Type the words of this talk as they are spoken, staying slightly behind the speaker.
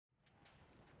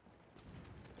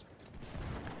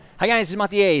Hi guys, it's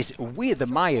Mattias with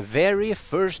my very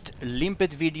first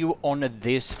Limpet video on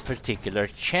this particular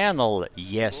channel.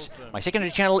 Yes, my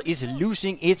secondary channel is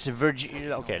losing its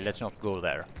virginity. Okay, let's not go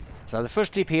there. So the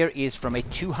first clip here is from a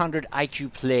 200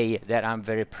 IQ play that I'm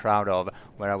very proud of,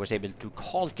 where I was able to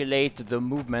calculate the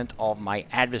movement of my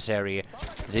adversary.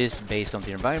 This based on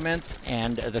the environment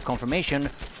and the confirmation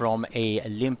from a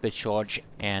limpet charge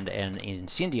and an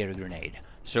incendiary grenade.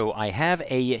 So I have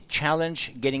a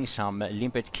challenge getting some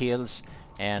limpet kills,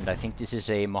 and I think this is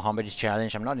a Mohammed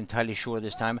challenge. I'm not entirely sure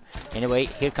this time. Anyway,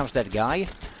 here comes that guy.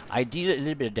 I deal a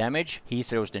little bit of damage. He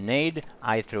throws the nade,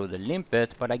 I throw the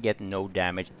limpet, but I get no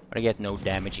damage.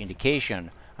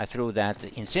 Indication. I throw that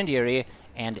incendiary,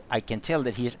 and I can tell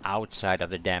that he is outside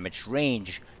of the damage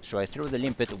range. So I throw the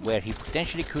limpet where he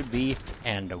potentially could be,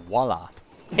 and voila.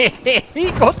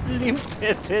 He got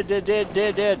limpet,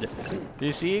 dead.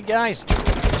 You see, guys?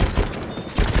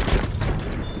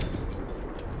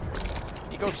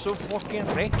 He got so fucking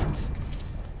wrecked.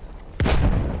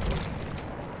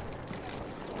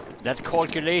 That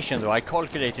calculation, though, I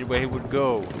calculated where he would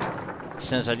go,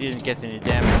 since I didn't get any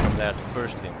damage from that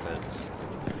first limpet.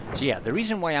 So yeah, the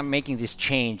reason why I'm making this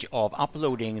change of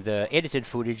uploading the edited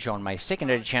footage on my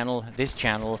secondary channel, this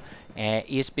channel,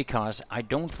 is because I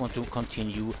don't want to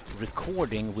continue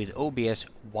recording with OBS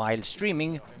while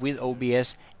streaming with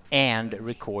OBS and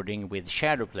recording with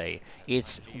Shadowplay.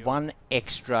 It's one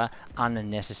extra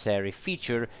unnecessary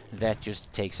feature that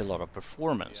just takes a lot of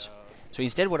performance. So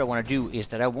instead what I want to do is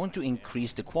that I want to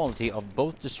increase the quality of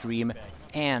both the stream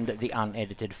and the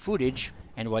unedited footage,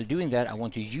 and while doing that I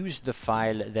want to use the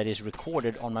file that is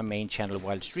recorded on my main channel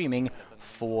while streaming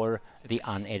for the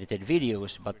unedited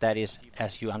videos. But that is,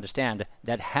 as you understand,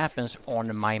 that happens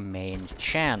on my main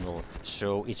channel,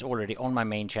 so it's already on my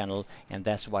main channel, and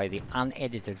that's why the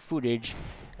unedited footage,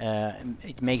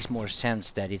 it makes more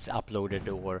sense that it's uploaded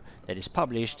or that is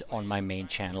published on my main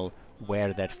channel,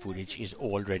 where that footage is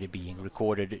already being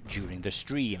recorded during the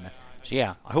stream. So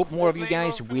yeah, I hope more of you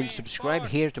guys will subscribe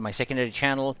here to my secondary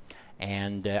channel,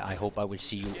 and I hope I will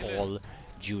see you all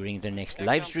during the next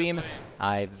live stream.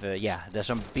 Yeah, there's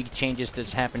some big changes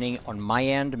that's happening on my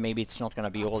end. Maybe it's not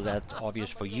gonna be all that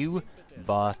obvious for you,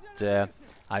 but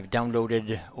I've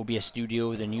downloaded OBS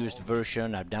Studio, the newest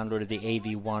version. I've downloaded the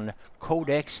AV1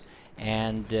 codecs,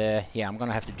 and yeah, I'm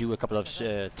gonna have to do a couple of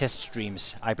test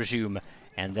streams, I presume,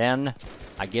 and then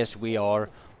I guess we are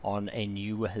on a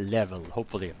new level,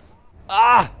 hopefully.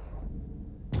 Ah!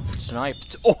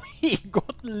 Sniped. Oh, he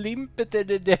got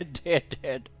limpeted,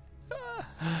 dead.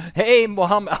 Hey,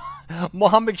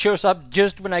 Mohammed shows up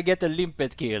just when I get a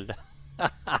limpet killed.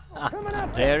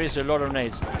 There is a lot of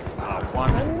nades.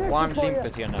 One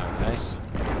limpet here now, guys.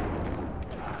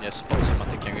 Yes, but som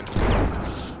att det kan gå in på.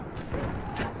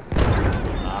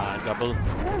 Double.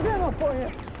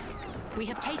 We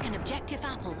have taken objective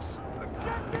apples.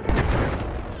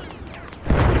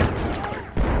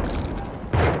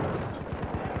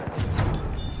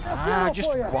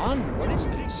 Just one? What is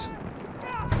this?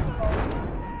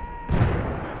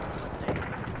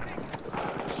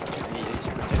 It's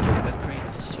protecting that brain,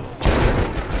 so...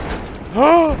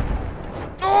 No!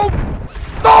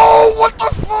 No! What the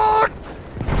fuck?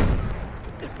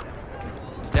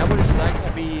 Is that what it's like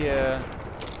to be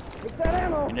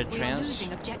in a trans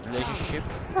relationship?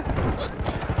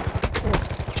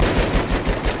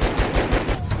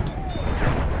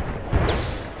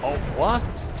 Oh, what?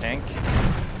 Tank.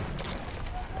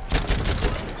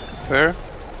 Where?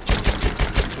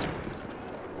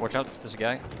 Watch out, there's a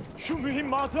guy.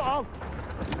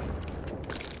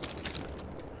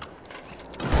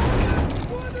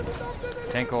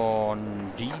 Tank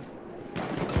on D.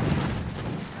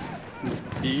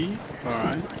 E?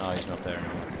 Alright. Oh, he's not there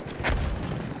anymore.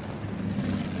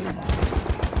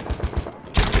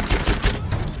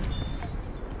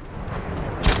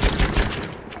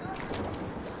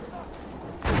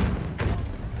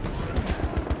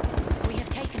 We have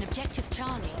taken objective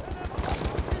Charlie.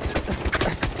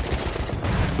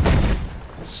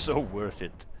 So worth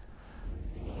it.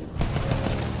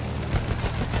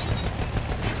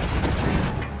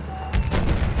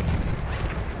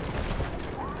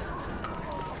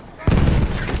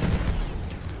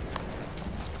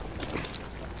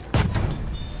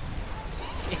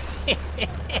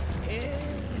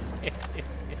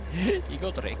 He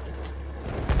got wrecked.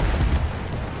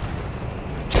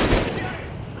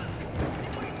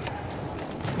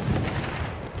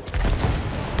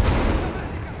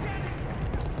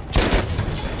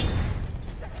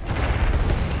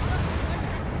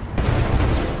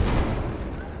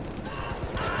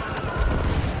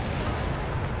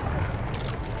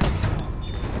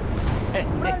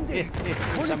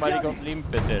 Somebody got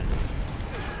limpeted.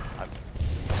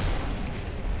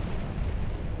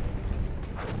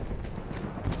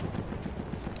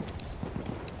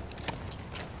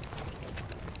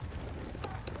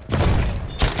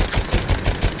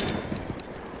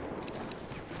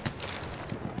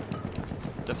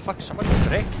 The fuck, somebody got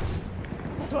wrecked.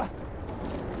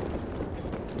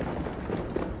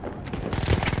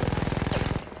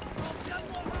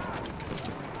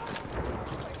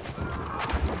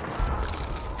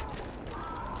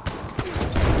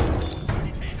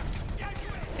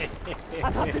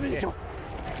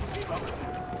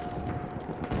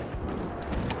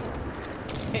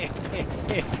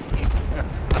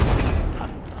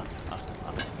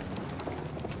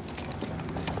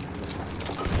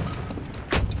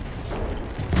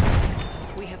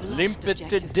 We have lost Limpet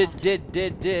objective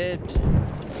dead.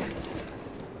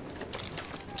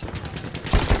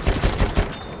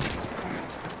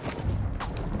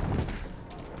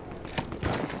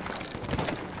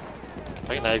 I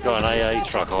think they've got an AA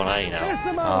truck on A now.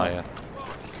 Oh yeah.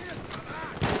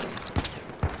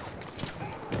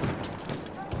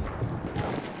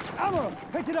 Ammo,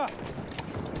 pick it up.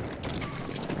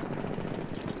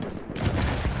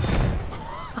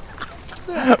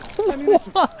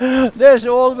 There's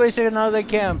always another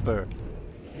camper.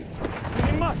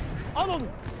 Mühimmat, al onu.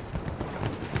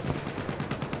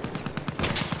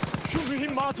 Şu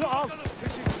mühimmatı al.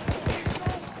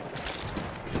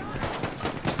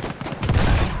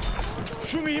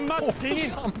 Şu mühimmat senin.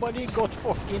 Somebody got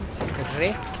fucking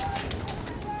wrecked.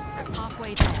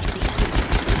 halfway there.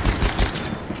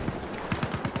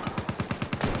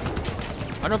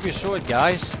 I don't know if you saw it,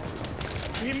 guys.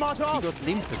 Mühimmatı He al. got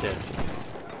limpeted.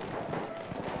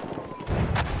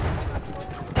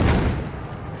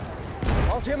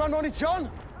 Braucht jemand Munition?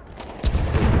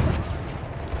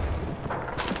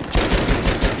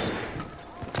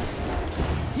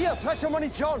 Hier, frische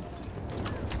Munition.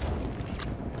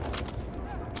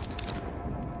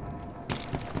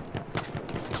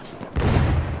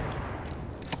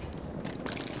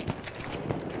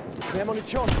 Mehr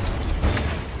Munition.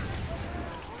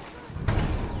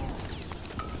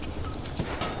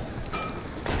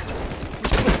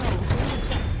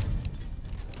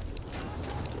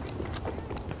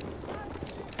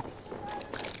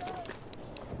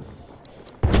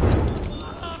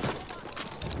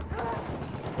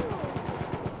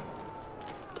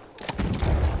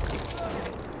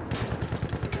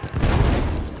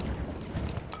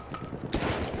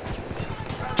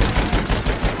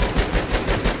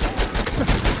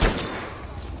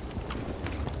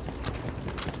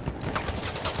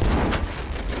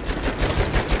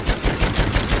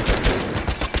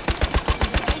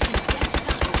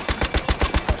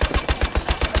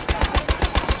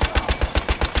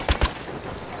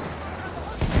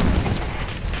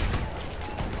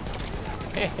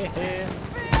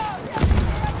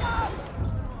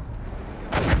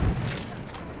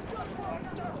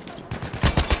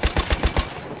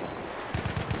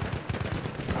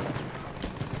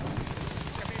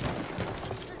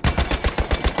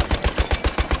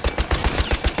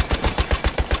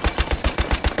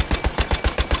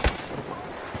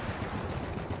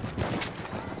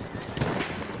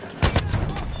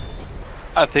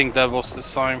 I think that was the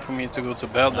sign for me to go to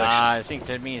bed actually. I think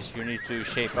that means you need to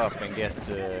shape up and get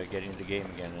in the game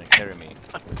again and carry me.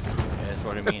 That's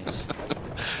what it means.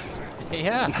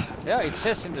 Yeah, it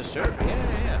says in the server.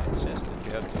 Yeah, it says that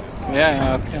you have to.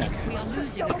 Yeah, okay. We are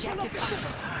losing objective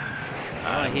Alpha.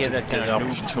 I don't hear that kind of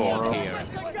noob talk here.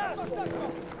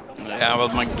 Yeah, well,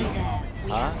 my There,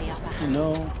 we have the upper hand.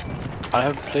 no, I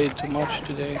have played too much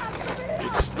today.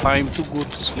 It's time to go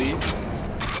to sleep.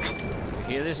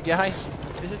 You hear this, guys?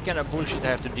 This is kind of bullshit I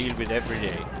have to deal with every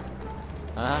day.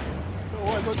 Huh? Oh,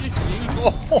 I got this lead.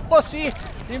 Oh, see?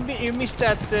 You missed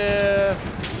that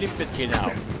limpet kill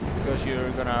now. Because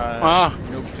you're gonna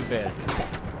noob to bed.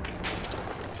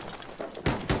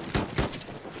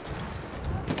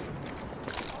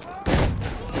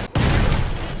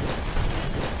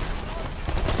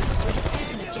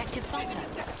 An objective butter.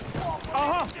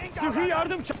 Aha, sıhhi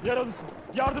yardım yaralısın.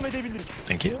 Yardım edebilirim.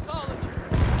 Thank you.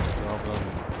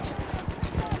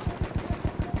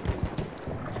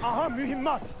 Aha,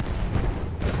 mühimmat.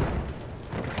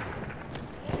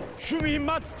 Şu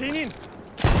mühimmat senin.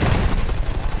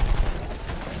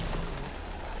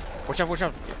 Watch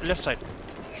out, left side.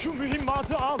 Şu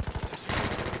mühimmatı al.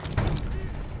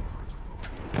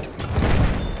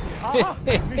 Aha,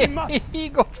 mühimmat. He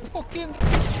got fucking...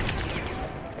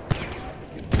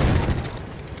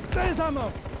 There's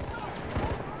ammo.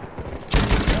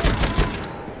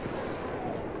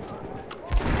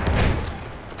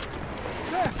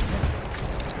 There.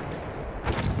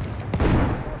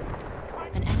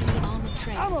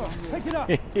 ammo. Pick it up.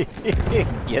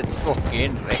 Get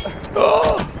fucking wrecked.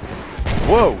 Oh!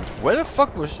 Whoa! Where the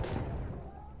fuck was...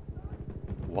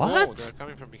 What? Whoa, they're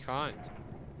coming from behind.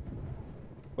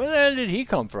 Where the hell did he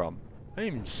come from? I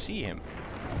didn't even see him.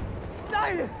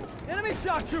 Sighted! Enemy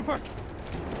shock trooper.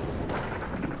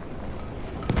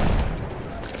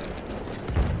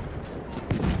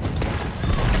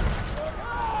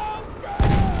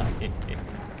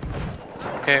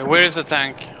 Okay, where is the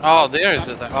tank? Oh, there is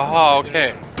the tank. Oh,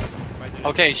 okay.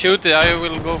 Okay, shoot it. I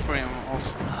will go for him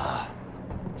also.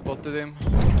 Spotted him.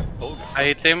 I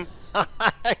hit him.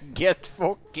 Get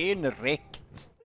fucking wrecked.